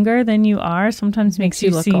look younger than you are sometimes makes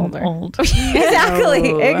you look seem older. old.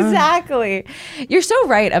 Exactly. You're so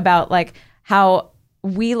right about like how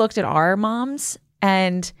we looked at our moms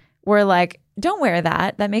and we're like, don't wear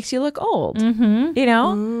that. That makes you look old. You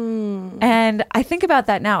know? And I think about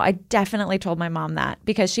that now. I definitely told my mom that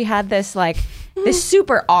because she had this like this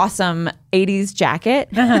super awesome 80s jacket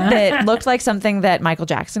that looked like something that Michael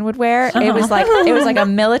Jackson would wear. It was like a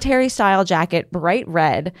military style jacket, bright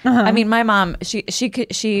red. I mean, my mom,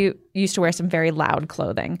 she used to wear some very loud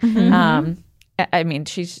clothing. I mean,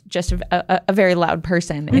 she's just a very loud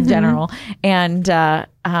person in general. And I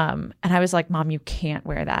was like, Mom, you can't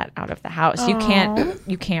wear that out of the house. You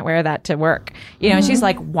can't wear that to work. You know, and she's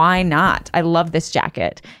like, why not? I love this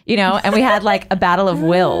jacket. You know, and we had like a battle of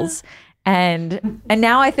wills. And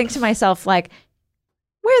now I think to myself, like,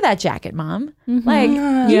 wear that jacket, Mom. Like,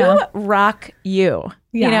 you rock you.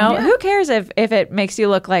 You know, who cares if it makes you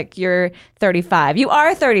look like you're 35? You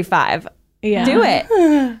are 35. Yeah. Do it.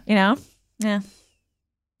 You know? Yeah.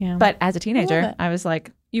 Yeah. But as a teenager, I was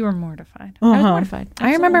like, You were mortified. I was mortified.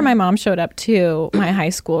 I remember my mom showed up to my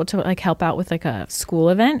high school to like help out with like a school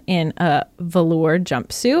event in a velour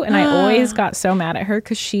jumpsuit. And I always got so mad at her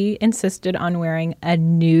because she insisted on wearing a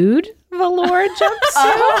nude velour jumpsuit.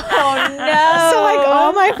 Oh no. So like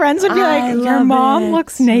all my friends would be like, your mom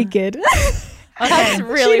looks naked. That's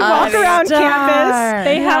really She'd walk around campus.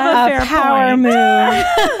 They have a fair power point. move.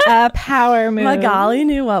 A power move. Magali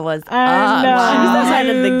knew what was up. I know. She was ahead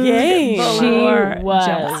of the game. Velour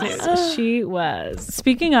She was.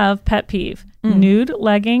 Speaking of pet peeve, nude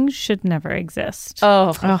leggings should never exist.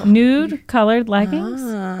 Oh. Nude colored leggings.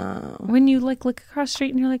 When you like look across the street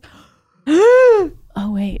and you're like, oh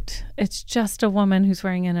wait, it's just a woman who's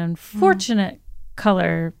wearing an unfortunate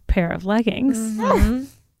color pair of leggings.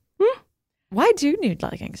 Why do nude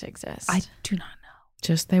leggings exist? I do not know.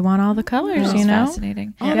 Just they want all the colors, That's you know?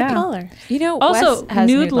 fascinating. All the color. You know, Also, Wes has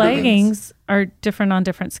nude leggings are different on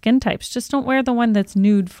different skin types. Just don't wear the one that's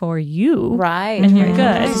nude for you. Right. And you're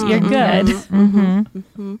good. You're good.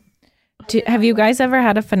 Have you guys ever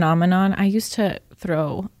had a phenomenon? I used to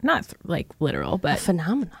throw, not like literal, but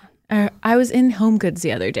Phenomenon. I was in Home Goods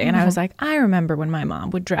the other day and I was like, I remember when my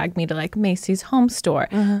mom would drag me to like Macy's Home Store,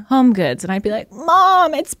 Home Goods. And I'd be like,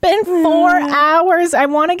 Mom, it's been 4 hours. I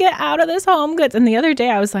want to get out of this Home Goods. And the other day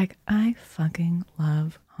I was like, I fucking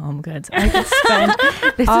love Home Goods. I could spend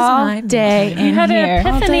all day in had here. an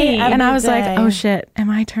epiphany. And I was like, oh shit, am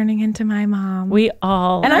I turning into my mom? We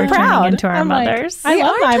all And are I'm proud. turning into our I'm like, mothers. I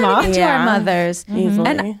love my mom. To our mothers. Easily.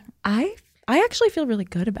 And I actually feel really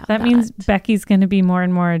good about that. That means Becky's going to be more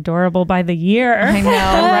and more adorable by by the year. I know.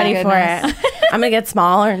 I'm ready for it. I'm going to get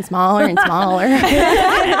smaller and smaller and smaller.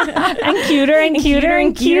 And cuter and cuter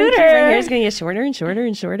and cuter. My hair's going to get shorter and shorter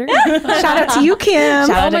and shorter. Shout out to you, Kim. Shout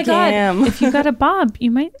Oh out my to Kim. God. If you got a bob,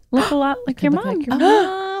 you might look a lot like your mom.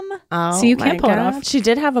 Oh, So you my can't pull it God. off. She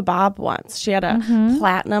did have a bob once. She had a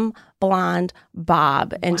platinum blonde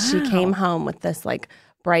bob, and she came home with this like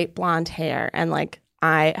bright blonde hair, and like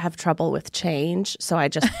I have trouble with change, so I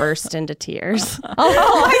just burst into tears.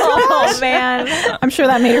 Oh man. I'm sure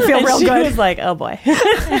that made her feel And real she good. was like, "Oh boy,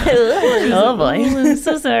 oh boy." I'm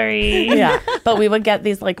so sorry. Yeah, but we would get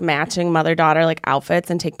these like matching mother-daughter like outfits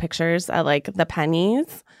and take pictures at like the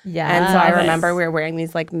Pennies. Yeah. And so I remember we were wearing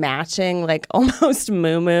these like matching, like almost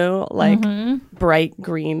moo like bright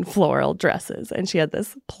green floral dresses. And she had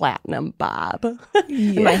this platinum bob.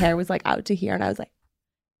 And my hair was like out to here. And I was like,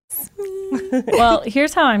 Well,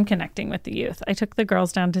 here's how I'm connecting with the youth. I took the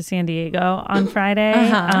girls down to San Diego on Friday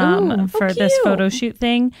for this photo shoot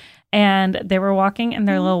thing. And they were walking in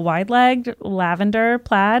their little wide-legged lavender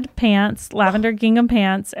plaid pants, lavender gingham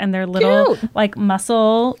pants, and their little like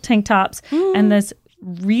muscle tank tops. And this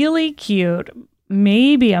really cute,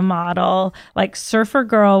 maybe a model, like surfer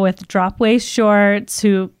girl with drop waist shorts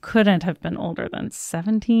who couldn't have been older than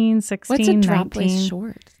 17, 16, What's a drop 19. waist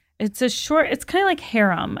short? It's a short, it's kind of like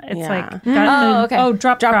harem. It's Yeah. like, got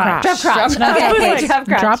drop crotch. Drop crotch. Okay. Drop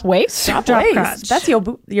crotch. Drop waist? Drop waist. crotch. That's your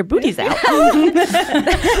booty's out. If you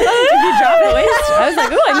drop the waist, I was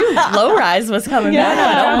like, oh, I knew low rise was coming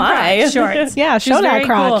back. Oh my. Shorts. Yeah, She's show that very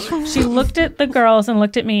crotch. cool. She looked at the girls and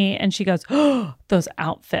looked at me and she goes, oh, those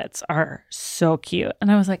outfits are so cute.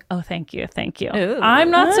 And I was like, oh, thank you.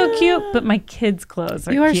 I'm not so cute, but my kids' clothes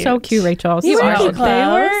are cute. You are so cute, Rachel. You are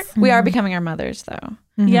cute. We are becoming our mothers, though.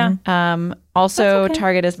 Yeah. Also,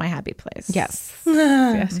 Target is my happy place. Yes.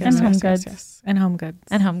 And Home Goods. And Home Goods.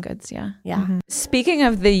 And Home Goods, yeah. Yeah. Speaking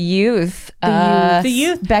of the youth, The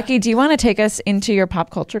youth. Becky, do you want to take us into your pop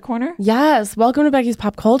culture corner? Yes. Welcome to Becky's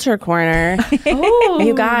Pop Culture Corner.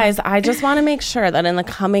 You guys, I just want to make sure that in the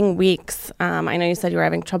coming weeks, I know you said you were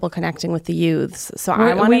having trouble connecting with the youths. So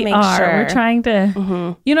I want to make sure. We're trying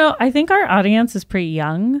to, I think our audience is pretty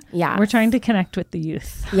young. Yeah. We're trying to connect with the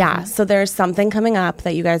youth. Yeah. So there's something coming up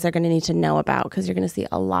that you guys are going to need to know about because you're going to see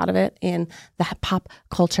a lot of it in the pop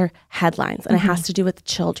culture headlines. And it has to do with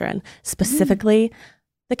children, specifically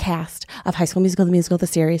the cast of High School Musical, the musical, the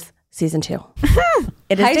series, season 2.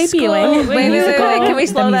 It is debuting. Wait. Can we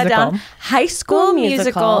slow that down? High School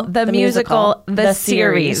Musical, the musical, the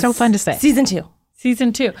series. So fun to say. Season 2.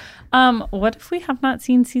 Season 2. What if we have not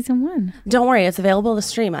seen season 1? Don't worry, it's available to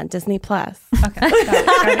stream on Disney Plus. Okay.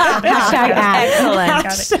 Got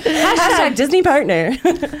it. Hashtag Disney partner.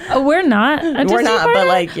 We're not a Disney We're not, partner, but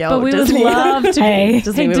like, yo, but we Disney. would love to be. Hey,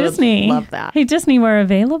 Disney, Hey, we would Disney. love that. Hey, Disney, we're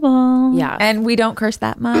available. Yeah. And we don't curse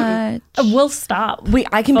that much. We'll stop.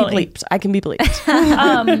 I can Fully. be bleeped. I can be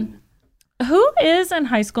bleeped. Who is in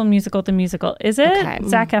High School Musical, the musical? Is it Okay.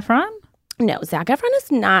 Zac Efron? No, Zac Efron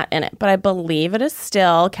is not in it, but I believe it is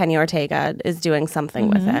still Kenny Ortega is doing something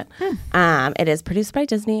with it. It is produced by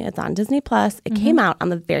Disney. It's on Disney Plus. It came out on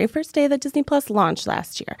the very first day that Disney Plus launched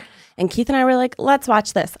last year. And Keith and I were like, let's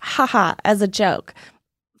watch this. Haha, as a joke.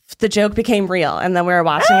 The joke became real, and then we were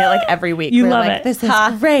watching it like every week. You we were love like, it. This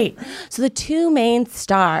is great. So the two main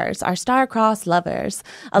stars are star-crossed lovers,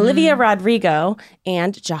 Olivia Rodrigo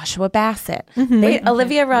and Joshua Bassett. Wait,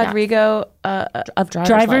 Olivia Rodrigo Of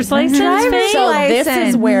Driver's license. So this is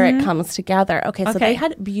license. where it comes together. Okay, so Okay. they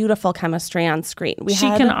had beautiful chemistry on screen. She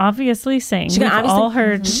can obviously sing. She can We've obviously. all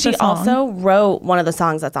heard She the song. also wrote one of the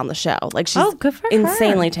songs that's on the show. Like she's Oh, good for her.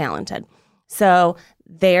 insanely talented. So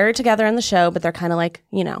they're together in the show, but they're kind of like,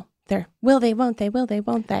 they're will they, won't they, will they,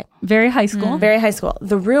 won't they? Very high school. Very high school.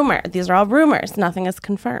 The rumor, these are all rumors, nothing is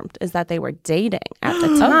confirmed, is that they were dating at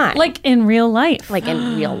the time. Like in real life. Like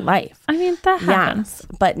in real life. I mean, that happens.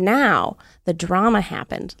 Yes. But now the drama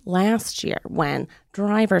happened last year when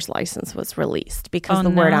Driver's License was released because the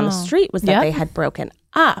word on the street was that they had broken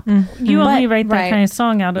up. You only write that right. kind of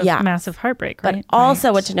song out of Yeah. massive heartbreak, But right?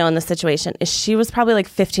 also what to know in this situation is she was probably like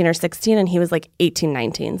 15 or 16 and he was like 18,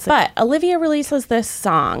 19. But Olivia releases this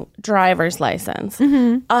song, Driver's License,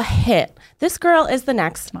 a hit. This girl is the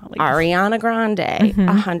next Ariana Grande,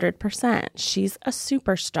 100%. She's a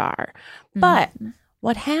superstar. But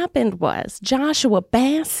what happened was Joshua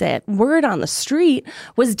Bassett, word on the street,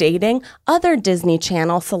 was dating other Disney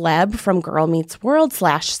Channel celeb from Girl Meets World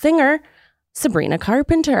 /singer, Sabrina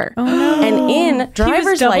Carpenter. And in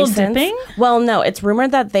Driver's double License, dipping? well, no, it's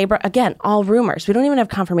rumored that they again, all rumors. We don't even have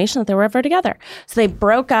confirmation that they were ever together. So they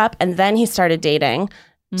broke up, and then he started dating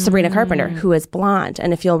Sabrina Carpenter, who is blonde.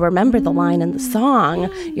 And if you'll remember the line in the song,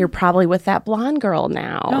 you're probably with that blonde girl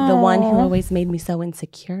now, the one who always made me so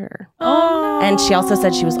insecure. And she also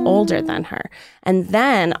said she was older than her. And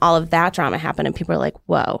then all of that drama happened, and people were like,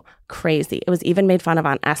 whoa, crazy. It was even made fun of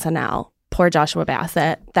on SNL. Poor Joshua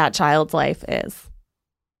Bassett. That child's life is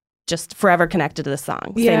just forever connected to this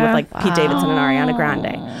song. Same with like Pete Davidson and Ariana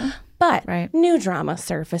Grande. But new drama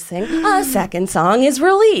surfacing. A second song is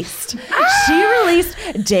released. She released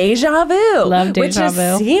Deja Vu. Love Deja which Vu.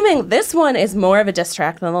 is seeming, this one is more of a diss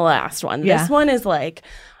track than the last one. Yeah. This one is like,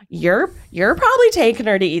 you're probably taking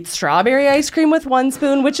her to eat strawberry ice cream with one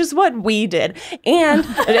spoon, which is what we did. And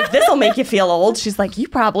if this will make you feel old, she's like, you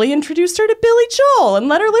probably introduced her to Billy Joel and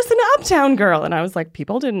let her listen to Uptown Girl. And I was like,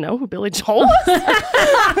 people didn't know who Billy Joel was?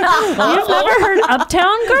 You've never heard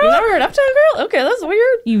Uptown Girl? You never heard Uptown Girl? Okay, that's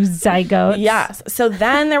weird. You zygote. Yes. So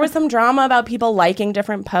then there was some drama about people liking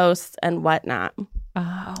different posts and whatnot.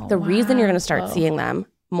 The reason you're going to start seeing them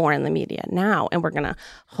more in the media now, and we're going to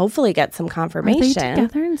hopefully get some Are they confirmation.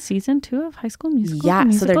 together in season 2 of High School Musical? Yeah,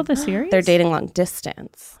 the so musical, the series? they're dating long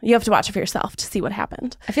distance. You have to watch it for yourself to see what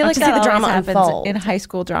happened. I feel like to that see the always drama happens unfold. in high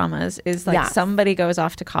school dramas is like Yes. somebody goes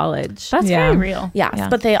off to college. That's very real. Yes, Yeah.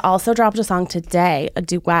 but they also dropped a song today, a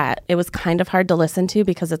duet. It was kind of hard to listen to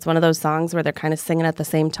because it's one of those songs where they're kind of singing at the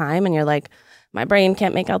same time, and you're like, my brain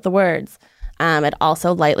can't make out the words. It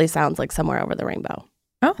also lightly sounds like Somewhere Over the Rainbow.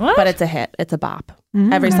 What? But it's a hit. It's a bop.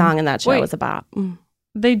 Every song in that show is a bop.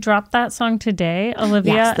 They dropped that song today,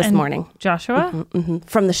 Olivia this and morning. Joshua?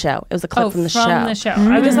 From the show. It was a clip from the show. From the show.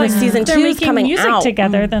 I was like, season 2 is coming music out.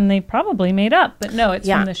 together, then they probably made up. But no, it's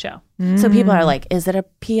from the show. So people are like, is it a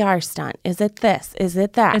PR stunt? Is it this? Is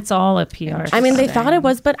it that? It's all a PR I mean, they thought it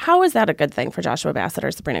was, but how is that a good thing for Joshua Bassett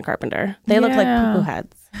or Sabrina Carpenter? They look like poo-poo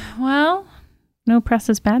heads. Well, no press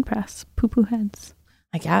is bad press. Poo-poo heads.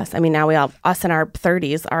 I guess. I mean, now us in our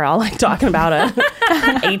 30s are all like talking about a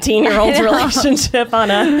 18-year-old's relationship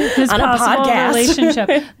on a podcast.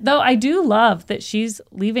 Relationship. Though I do love that she's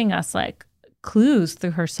leaving us like clues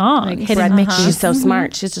through her song. Like hidden She's so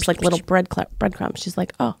smart. She's just like little breadcrumbs. She's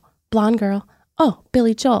like, oh, blonde girl. Oh,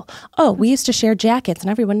 Billy Joel. Oh, we used to share jackets and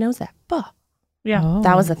everyone knows that. Oh. Yeah.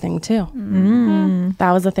 That was a thing too.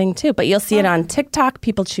 That was a thing too. But you'll see it on TikTok.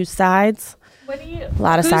 People choose sides. A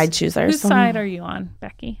lot of side choosers. Whose side are you on,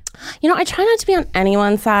 Becky? You know, I try not to be on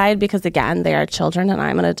anyone's side because, again, they are children and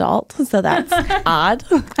I'm an adult. So that's odd.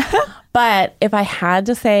 But if I had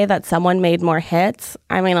to say that someone made more hits,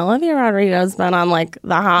 I mean, Olivia Rodrigo's been on like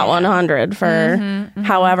the Hot 100 for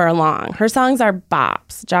however long. Her songs are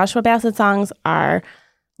bops. Joshua Bassett's songs are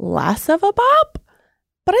less of a bop,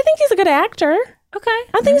 but I think he's a good actor. Okay.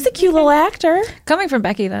 I think he's a cute little actor. Coming from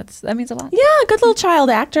Becky, that means a lot. Yeah, good little child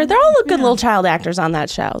actor. They're all good little child actors on that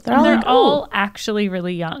show. They're all actually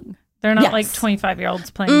really young. They're not like 25-year-olds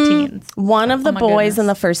playing teens. One of the boys in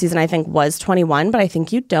the first season, I think, was 21, but I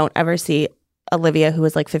think you don't ever see Olivia, who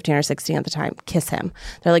was like 15 or 16 at the time, kiss him.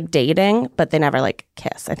 They're like dating, but they never like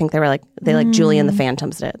kiss. I think they were like, Julie and the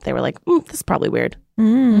Phantoms did. They were like, this is probably weird.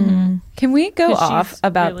 Can we go off she's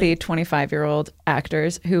about really- the 25-year-old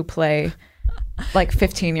actors who play like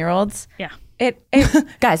 15-year-olds? Yeah.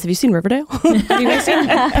 Guys, have you seen Riverdale? Have you guys seen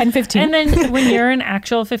Pen 15? And then when you're an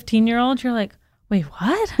actual 15-year-old, you're like, wait,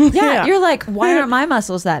 what? Yeah, you're like, why aren't my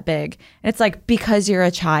muscles that big? And it's like, because you're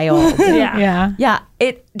a child. Yeah. Yeah,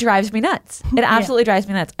 it drives me nuts. It absolutely drives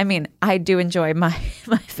me nuts. I mean, I do enjoy my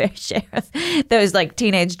fair share of those like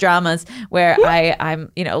teenage dramas where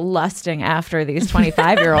I'm lusting after these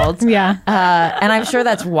 25-year-olds. Yeah. And I'm sure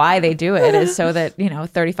that's why they do it, is so that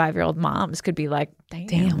 35-year-old moms could be like,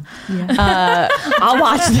 damn. I'll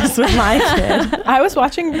watch this with my kid. I was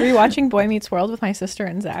rewatching Boy Meets World with my sister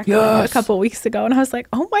and Zach a couple weeks ago, and I was like,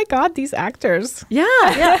 oh my God, these actors.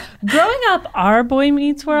 Yeah. Growing up, our Boy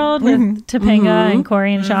Meets World with Topanga and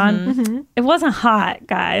Corey and Sean, it wasn't hot,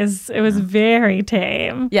 guys. It was very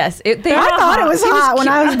tame. Yes. I thought it was hot when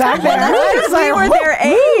I was back there. We were their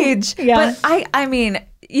age. Yeah. But I mean,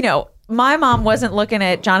 my mom wasn't looking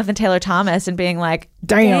at Jonathan Taylor Thomas and being like,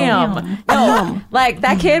 Damn. No, like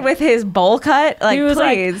that kid with his bowl cut, like, He was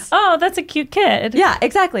please. like, oh, that's a cute kid. Yeah,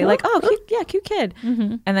 exactly. Like, oh, cute kid.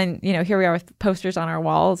 And then, here we are with posters on our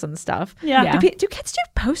walls and stuff. Yeah. Do kids do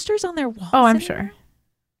posters on their walls? Oh, I'm anymore? sure.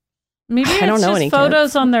 Maybe I don't it's know just any photos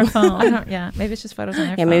kids. on their phone. Maybe it's just photos on their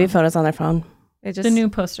Yeah, phone. maybe photos on their phone. They just, The new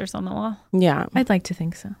posters on the wall. Yeah. I'd like to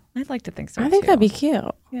think so. I'd like to think so. I think too. that'd be cute.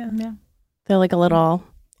 Yeah. They're like a little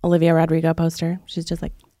Olivia Rodrigo poster. She's just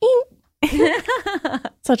like,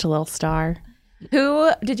 such a little star.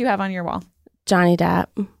 Who did you have on your wall? Johnny Depp,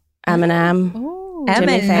 Eminem,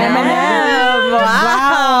 Jimmy Eminem. Fallon.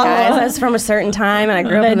 Wow. Guys, I was from a certain time and I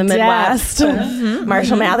grew up in the Midwest.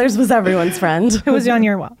 Marshall Mathers was everyone's friend. Who was on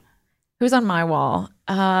your wall? Who's on my wall?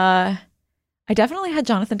 I definitely had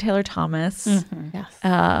Jonathan Taylor Thomas. Yes.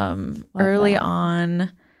 Early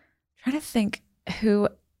on, trying to think who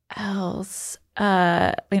else.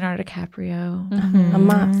 Leonardo DiCaprio. A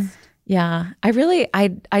must. Yeah,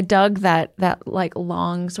 I dug that like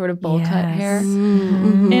long sort of bowl cut hair.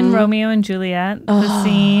 In Romeo and Juliet, the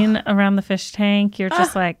scene around the fish tank, you're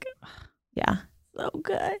just like, Yeah, So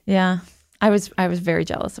good. yeah. I was very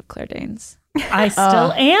jealous of Claire Danes. I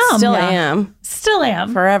still am. Still am. Still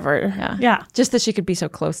am. Forever. Yeah, Yeah. just that she could be so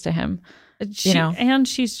close to him. And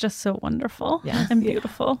she's just so wonderful and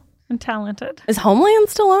beautiful and talented. Is Homeland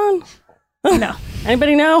still on? No,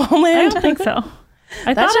 Anybody know I Homeland? don't think so.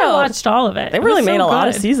 I thought show- I watched all of it. They It really was so made a lot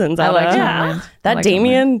of good. seasons out liked of it. Homeland. I That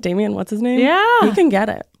liked Damien, what's his name? Yeah. He can get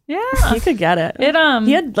it. Yeah. He could get it.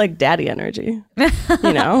 He had like daddy energy.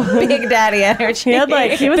 You know? Big daddy energy.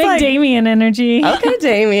 he was big like, Damien energy. okay,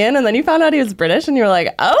 Damien. And then you found out he was British and you were like,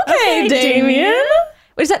 okay, Damien.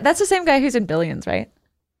 Wait, is that's the same guy who's in Billions, right?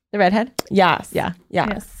 The redhead? Yes. Yeah.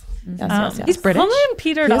 Yes. Yes. He's British. Homeland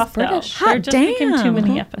petered He is off, British. though. There just became too damn.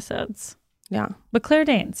 many episodes. Yeah. But Claire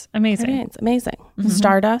Danes, amazing. It's amazing.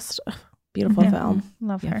 Stardust. Ugh, beautiful film.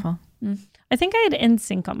 Love her. Beautiful. I think I had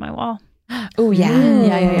NSYNC on my wall. Oh, yeah.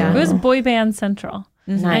 Yeah. It was Boy Band Central.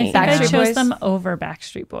 I Nice. think I Backstreet chose Boys? them over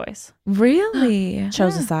Backstreet Boys. Really?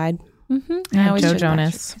 Chose a side. I always Joe chose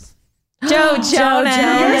Jonas. Joe Jonas.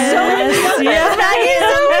 You're so Yeah. Maggie's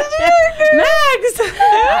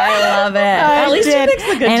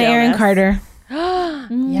a good And Aaron Jonas. Carter.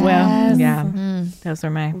 Yes. Well, yeah. Those were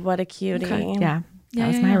my. What a cutie. Yeah. That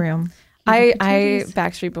was my room. I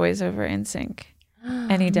Backstreet Boys over NSYNC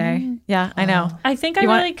any day. Yeah, I know. I think I You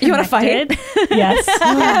really want- you wanna connected. Yes.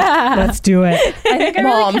 Let's do it. I think I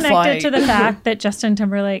Mom really connected fight. to the fact that Justin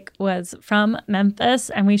Timberlake was from Memphis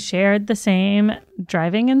and we shared the same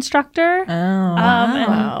driving instructor. Oh. And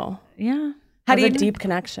Wow. yeah. How do That's you a deep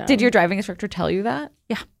connection. Did your driving instructor tell you that?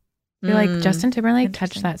 I feel like Justin Timberlake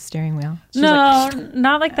touched that steering wheel. No,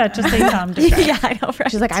 not like that. Just say Tom to drive. Yeah, I know. Right?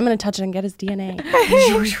 She's like, I'm going to touch it and get his DNA.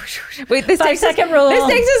 Wait, this takes us, 5-second rule. This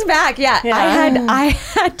takes us back. Yeah, I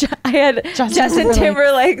had Justin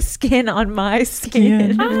Timberlake's skin on my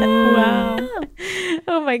skin. Wow.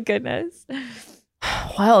 Oh my goodness.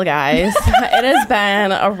 Well, guys, it has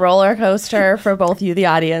been a roller coaster for both you, the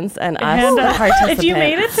audience, and us, And, the participants. if you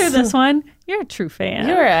made it through this one, you're a true fan.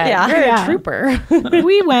 You're a trooper.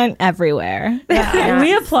 We went everywhere.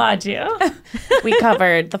 We applaud you. We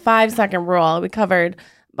covered the 5-second rule. We covered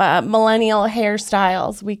millennial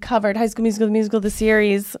hairstyles. We covered High School Musical, the musical, the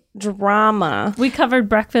series, drama. We covered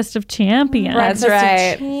Breakfast of Champions. That's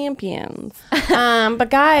Breakfast of right. Champions. But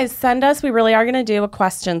guys, send us. We really are going to do a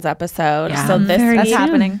questions episode. Yeah. So That's soon.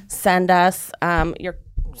 happening. Send us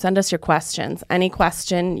your questions. Any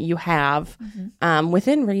question you have,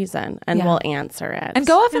 within reason, and we'll answer it. And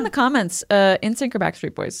go off in the comments, NSYNC or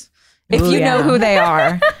Backstreet Boys, if Ooh, you know yeah. who they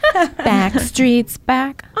are. Backstreet's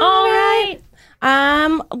back. All right.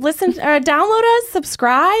 Listen, download us,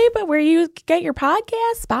 subscribe where you get your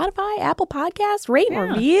podcast, Spotify, Apple Podcasts, rate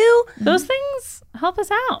and review. Those things help us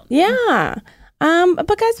out. Yeah.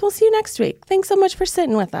 But guys, we'll see you next week. Thanks so much for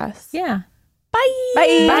sitting with us. Yeah. Bye.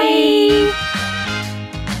 Bye. Bye.